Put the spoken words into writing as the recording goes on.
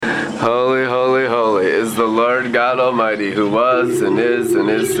Holy, holy, holy is the Lord God Almighty, who was and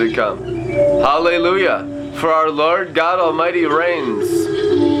is to come. Hallelujah, for our Lord God Almighty reigns.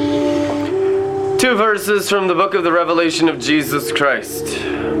 2 verses from the book of the Revelation of Jesus Christ.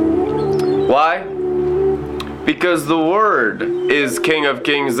 Why? Because the Word is King of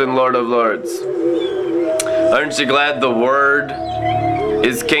Kings and Lord of Lords. Aren't you glad the Word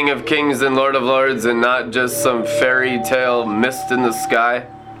is King of Kings and Lord of Lords and not just some fairy tale mist in the sky?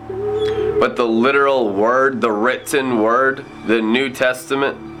 But the literal Word, the written Word, the New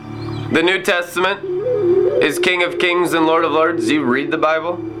Testament. The New Testament is King of Kings and Lord of Lords. Do you read the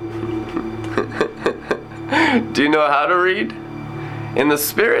Bible? Do you know how to read? In the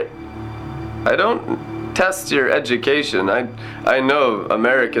Spirit? I don't test your education. I know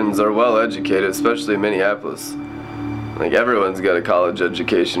Americans are well educated, especially in Minneapolis. Like everyone's got a college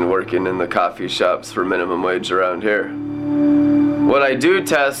education working in the coffee shops for minimum wage around here. What I do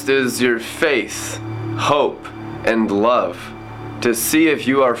test is your faith, hope, and love to see if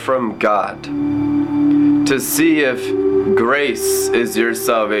you are from God. To see if grace is your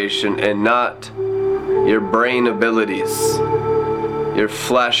salvation and not your brain abilities, your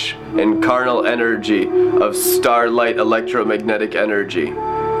flesh and carnal energy of starlight electromagnetic energy,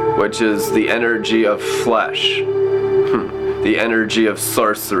 which is the energy of flesh, the energy of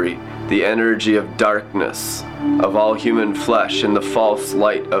sorcery, the energy of darkness, of all human flesh and the false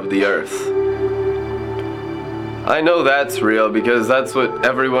light of the earth. I know that's real because that's what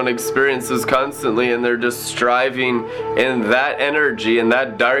everyone experiences constantly, and they're just striving in that energy and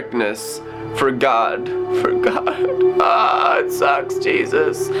that darkness for God. For God. It sucks,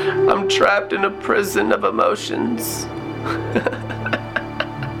 Jesus. I'm trapped in a prison of emotions.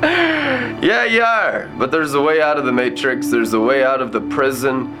 Yeah, you are. But there's a way out of the matrix. There's a way out of the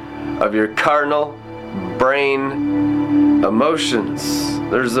prison of your carnal brain emotions.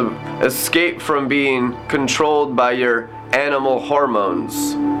 There's an escape from being controlled by your animal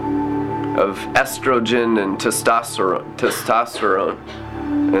hormones of estrogen and testosterone.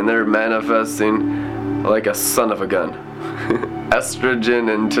 And they're manifesting like a son of a gun. Estrogen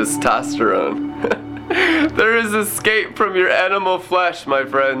and testosterone. There is escape from your animal flesh, my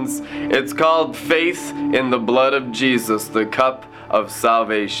friends. It's called faith in the blood of Jesus, the cup of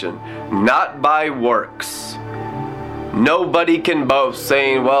salvation, not by works. Nobody can boast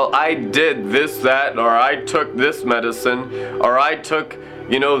saying, well, I did this, that, or I took this medicine, or I took,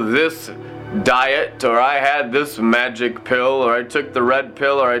 this diet, or I had this magic pill, or I took the red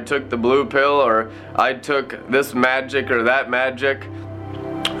pill, or I took the blue pill, or I took this magic or that magic.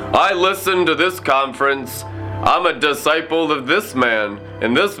 I listened to this conference. I'm a disciple of this man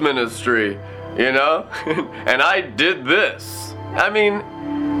in this ministry, and I did this. I mean,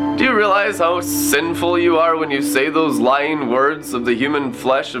 do you realize how sinful you are when you say those lying words of the human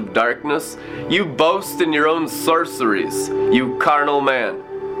flesh of darkness? You boast in your own sorceries, you carnal man.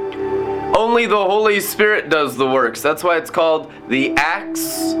 Only the Holy Spirit does the works. That's why it's called the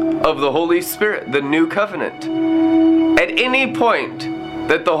acts of the Holy Spirit, the new covenant. At any point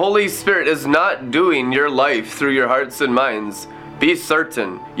that the Holy Spirit is not doing your life through your hearts and minds, be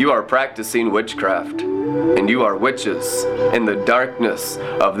certain you are practicing witchcraft. And you are witches in the darkness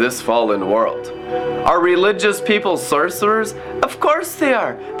of this fallen world. Are religious people sorcerers? Of course they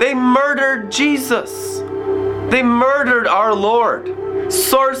are. They murdered Jesus. They murdered our Lord.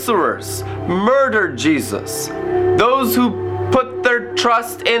 Sorcerers murdered Jesus. Those who put their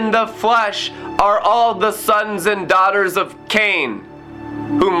trust in the flesh are all the sons and daughters of Cain,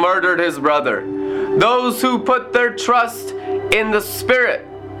 who murdered his brother. Those who put their trust in the Spirit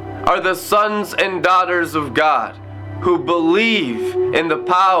are the sons and daughters of God, who believe in the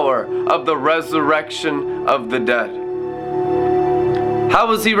power of the resurrection of the dead. How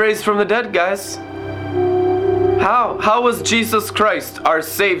was he raised from the dead, guys? How was Jesus Christ, our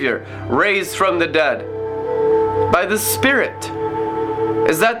Savior, raised from the dead? By the Spirit.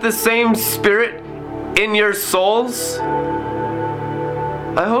 Is that the same Spirit in your souls?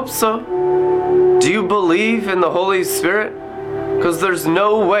 I hope so. Do you believe in the Holy Spirit? Because there's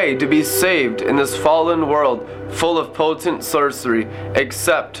no way to be saved in this fallen world full of potent sorcery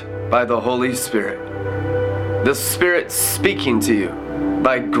except by the Holy Spirit. The Spirit speaking to you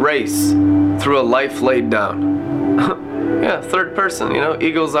by grace through a life laid down. Yeah, third person,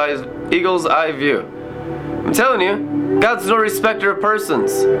 eagle's eye view. I'm telling you, God's no respecter of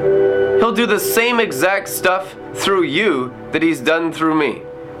persons. He'll do the same exact stuff through you that He's done through me.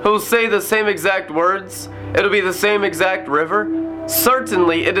 He'll say the same exact words. It'll be the same exact river.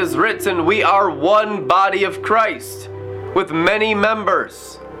 Certainly it is written, we are one body of Christ with many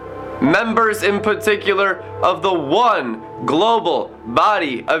members. members in particular of the one global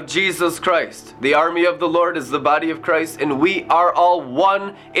body of Jesus Christ. The army of the Lord is the body of Christ, and we are all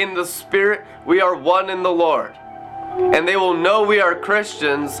one in the Spirit. We are one in the Lord. And they will know we are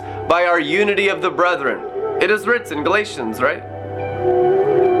Christians by our unity of the brethren. It is written, Galatians, right?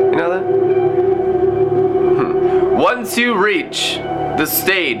 You know that? Once you reach the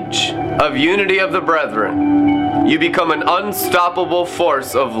stage of unity of the brethren, you become an unstoppable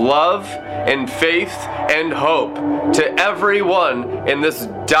force of love and faith and hope to everyone in this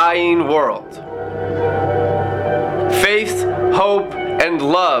dying world. Faith, hope, and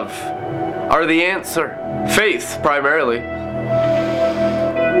love are the answer. Faith, primarily.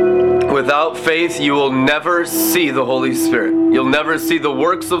 Without faith, you will never see the Holy Spirit. You'll never see the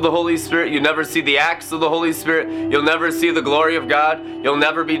works of the Holy Spirit. You'll never see the acts of the Holy Spirit. You'll never see the glory of God. You'll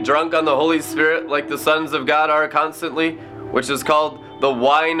never be drunk on the Holy Spirit like the sons of God are constantly, which is called the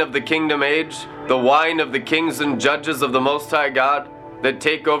wine of the kingdom age, the wine of the kings and judges of the Most High God that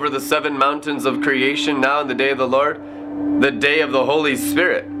take over the 7 mountains of creation now in the day of the Lord, the day of the Holy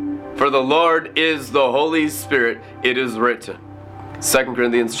Spirit. For the Lord is the Holy Spirit, it is written. 2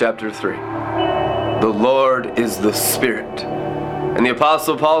 Corinthians chapter 3. The Lord is the Spirit. And the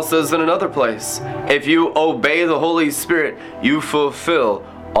Apostle Paul says in another place, if you obey the Holy Spirit, you fulfill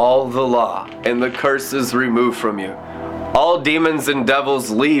all the law, and the curse is removed from you. All demons and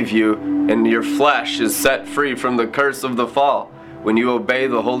devils leave you, and your flesh is set free from the curse of the fall when you obey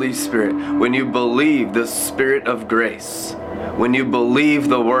the Holy Spirit, when you believe the Spirit of grace, when you believe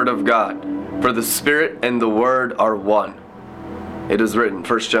the Word of God. For the Spirit and the Word are one. It is written,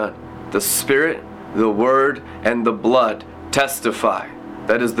 1 John, the Spirit, the Word, and the blood testify.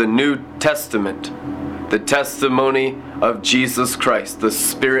 That is the New Testament, the testimony of Jesus Christ, the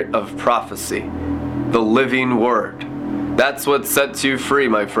Spirit of prophecy, the living Word. That's what sets you free,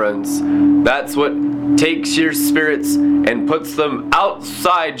 my friends. That's what takes your spirits and puts them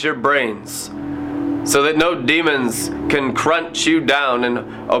outside your brains so that no demons can crunch you down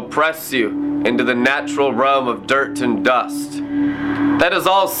and oppress you into the natural realm of dirt and dust. That is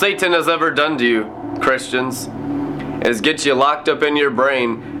all Satan has ever done to you, Christians, is get you locked up in your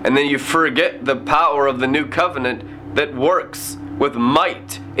brain, and then you forget the power of the new covenant that works with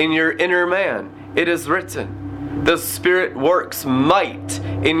might in your inner man. It is written, the Spirit works might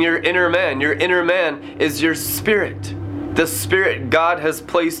in your inner man. Your inner man is your spirit. The Spirit God has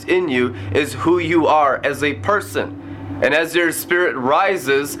placed in you is who you are as a person. And as your spirit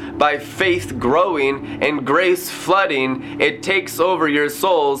rises by faith growing and grace flooding, it takes over your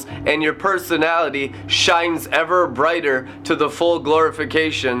souls and your personality shines ever brighter to the full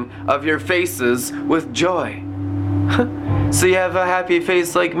glorification of your faces with joy. So you have a happy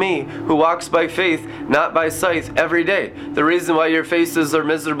face like me, who walks by faith, not by sight, every day. The reason why your faces are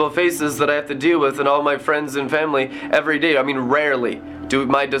miserable faces that I have to deal with and all my friends and family every day, I mean rarely, do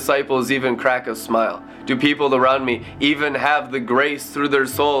my disciples even crack a smile. Do people around me even have the grace through their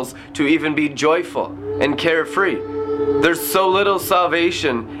souls to even be joyful and carefree? There's so little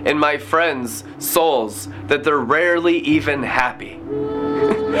salvation in my friends' souls that they're rarely even happy.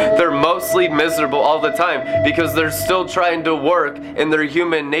 They're mostly miserable all the time because they're still trying to work in their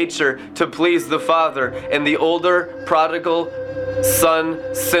human nature to please the Father and the older prodigal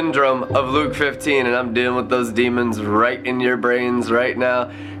son syndrome of Luke 15. And I'm dealing with those demons right in your brains right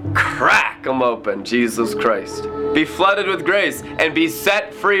now. Crack them open, Jesus Christ. Be flooded with grace and be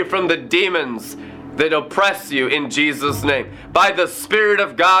set free from the demons that oppress you in Jesus' name. By the Spirit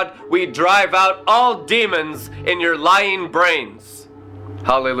of God, we drive out all demons in your lying brains.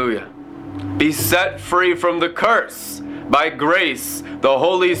 Hallelujah. Be set free from the curse by grace, the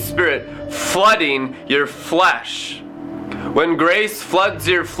Holy Spirit flooding your flesh. When grace floods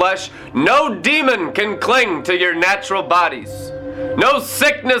your flesh, no demon can cling to your natural bodies. No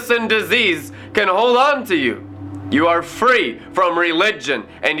sickness and disease can hold on to you. You are free from religion,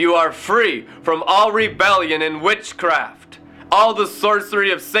 and you are free from all rebellion and witchcraft. All the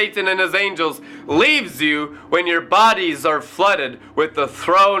sorcery of Satan and his angels leaves you when your bodies are flooded with the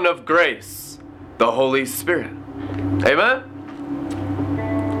throne of grace, the Holy Spirit. Amen?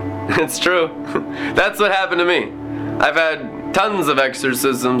 It's true. That's what happened to me. I've had tons of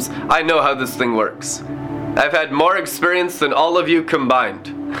exorcisms. I know how this thing works. I've had more experience than all of you combined.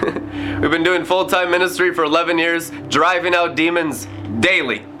 We've been doing full-time ministry for 11 years, driving out demons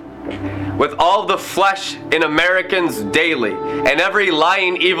daily. With all the flesh in Americans daily, and every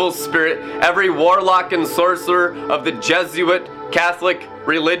lying evil spirit, every warlock and sorcerer of the Jesuit Catholic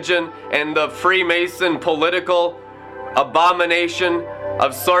religion and the Freemason political abomination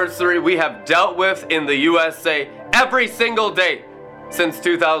of sorcery we have dealt with in the USA every single day. since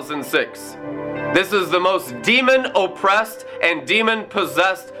 2006. This is the most demon-oppressed and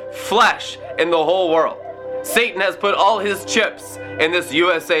demon-possessed flesh in the whole world. Satan has put all his chips in this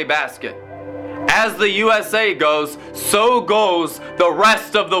USA basket. As the USA goes, so goes the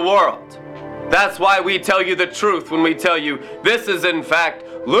rest of the world. That's why we tell you the truth when we tell you this is in fact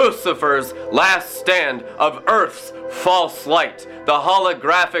Lucifer's last stand of Earth's false light, the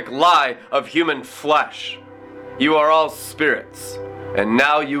holographic lie of human flesh. You are all spirits, and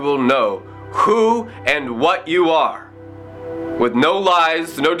now you will know who and what you are. With no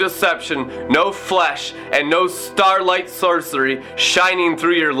lies, no deception, no flesh, and no starlight sorcery shining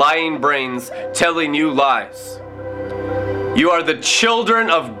through your lying brains, telling you lies. You are the children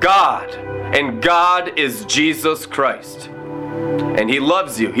of God, and God is Jesus Christ. And He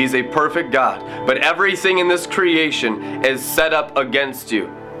loves you. He's a perfect God. But everything in this creation is set up against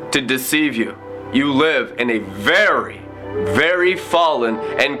you to deceive you. You live in a very, very fallen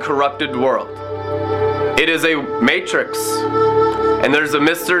and corrupted world. It is a matrix. And there's a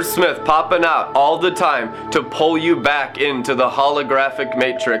Mr. Smith popping out all the time to pull you back into the holographic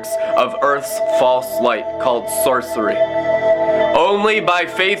matrix of Earth's false light called sorcery. Only by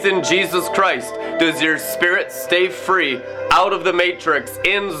faith in Jesus Christ does your spirit stay free out of the matrix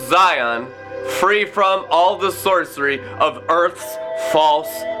in Zion, free from all the sorcery of Earth's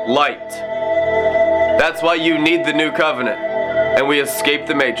false light. That's why you need the new covenant. And we escape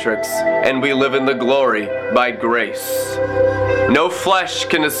the matrix, and we live in the glory by grace. No flesh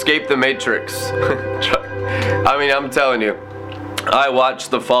can escape the matrix. I mean, I'm telling you, I watch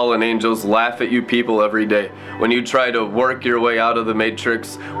the fallen angels laugh at you people every day when you try to work your way out of the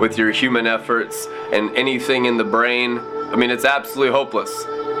matrix with your human efforts and anything in the brain. I mean, it's absolutely hopeless.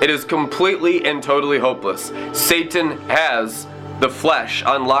 It is completely and totally hopeless. Satan has the flesh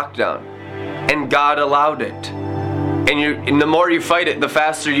on lockdown, and God allowed it. And the more you fight it, the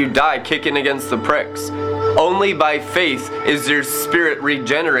faster you die kicking against the pricks. Only by faith is your spirit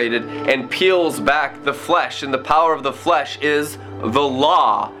regenerated and peels back the flesh. And the power of the flesh is the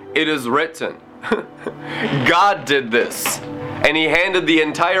law. It is written. God did this. And He handed the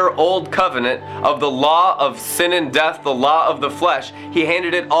entire old covenant of the law of sin and death, the law of the flesh. He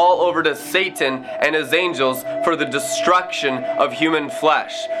handed it all over to Satan and his angels for the destruction of human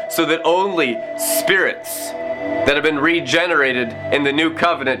flesh. So that only spirits that have been regenerated in the new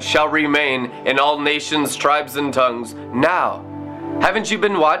covenant shall remain in all nations, tribes, and tongues. Now, haven't you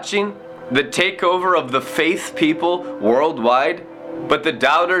been watching the takeover of the faith people worldwide? But the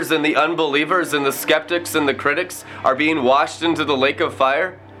doubters and the unbelievers and the skeptics and the critics are being washed into the lake of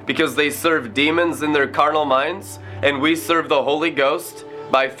fire because they serve demons in their carnal minds, and we serve the Holy Ghost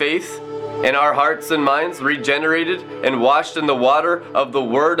by faith in our hearts and minds, regenerated and washed in the water of the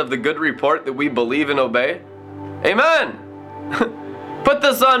word of the good report that we believe and obey. Amen. Put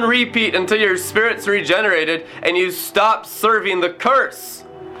this on repeat until your spirit's regenerated and you stop serving the curse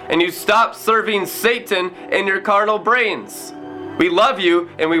and you stop serving Satan in your carnal brains. We love you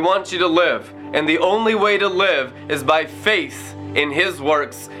and we want you to live, and the only way to live is by faith in His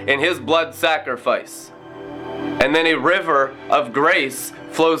works, in His blood sacrifice. And then a river of grace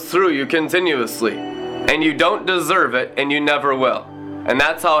flows through you continuously, and you don't deserve it and you never will. And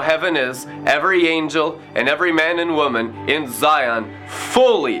that's how heaven is. Every angel and every man and woman in Zion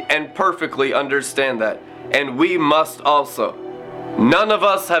fully and perfectly understand that. And we must also. None of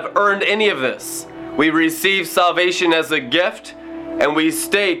us have earned any of this. We receive salvation as a gift, and we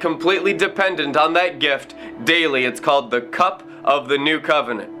stay completely dependent on that gift daily. It's called the cup of the new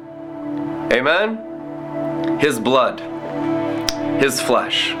covenant. Amen? His blood, His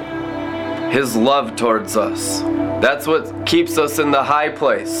flesh, His love towards us. That's what keeps us in the high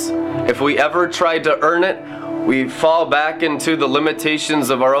place. If we ever try to earn it, we fall back into the limitations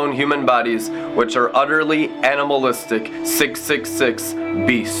of our own human bodies, which are utterly animalistic, 666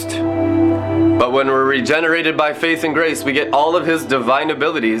 beast. But when we're regenerated by faith and grace, we get all of His divine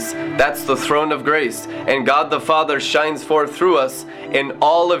abilities. That's the throne of grace. And God the Father shines forth through us in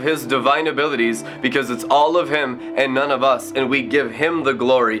all of His divine abilities, because it's all of Him and none of us. And we give Him the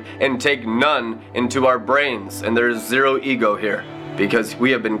glory and take none into our brains. And there is zero ego here, because we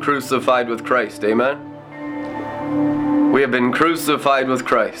have been crucified with Christ. Amen? We have been crucified with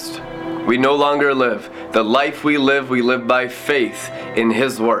Christ. We no longer live. The life we live by faith in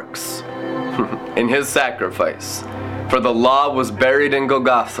His works. In His sacrifice. For the law was buried in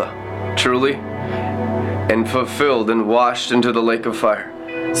Golgotha, truly, and fulfilled and washed into the lake of fire.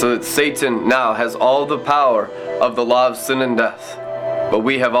 So that Satan now has all the power of the law of sin and death. But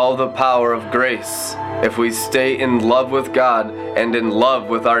we have all the power of grace if we stay in love with God and in love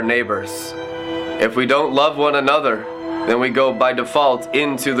with our neighbors. If we don't love one another, then we go by default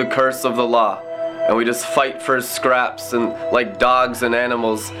into the curse of the law. And we just fight for scraps and like dogs and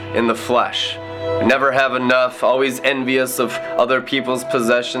animals in the flesh. We never have enough, always envious of other people's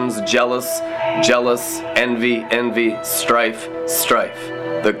possessions, jealous, envy, strife.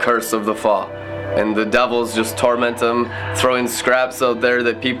 The curse of the fall. And the devils just torment them, throwing scraps out there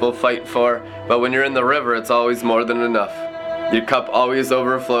that people fight for. But when you're in the river, it's always more than enough. Your cup always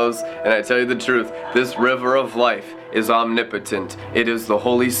overflows, and I tell you the truth, this river of life is omnipotent. It is the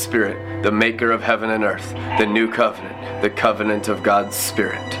Holy Spirit, the maker of heaven and earth, the new covenant, the covenant of God's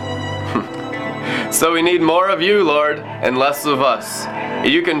Spirit. So we need more of you, Lord, and less of us.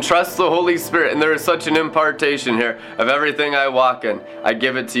 You can trust the Holy Spirit, and there is such an impartation here of everything I walk in. I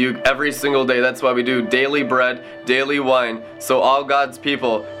give it to you every single day. That's why we do daily bread, daily wine, so all God's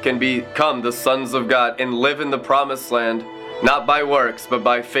people can become the sons of God and live in the promised land, not by works, but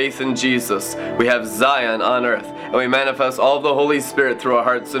by faith in Jesus. We have Zion on earth, and we manifest all of the Holy Spirit through our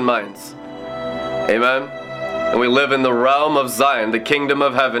hearts and minds. Amen? And we live in the realm of Zion. The kingdom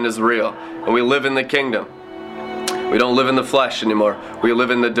of heaven is real, and we live in the kingdom. We don't live in the flesh anymore. We live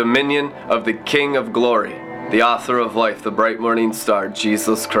in the dominion of the King of glory, the author of life, the bright morning star,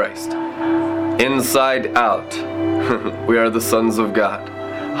 Jesus Christ. Inside out, we are the sons of God.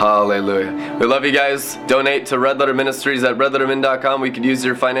 Hallelujah. We love you guys. Donate to Red Letter Ministries at redlettermin.com. We could use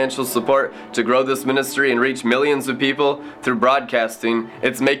your financial support to grow this ministry and reach millions of people through broadcasting.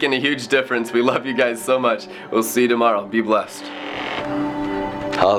 It's making a huge difference. We love you guys so much. We'll see you tomorrow. Be blessed.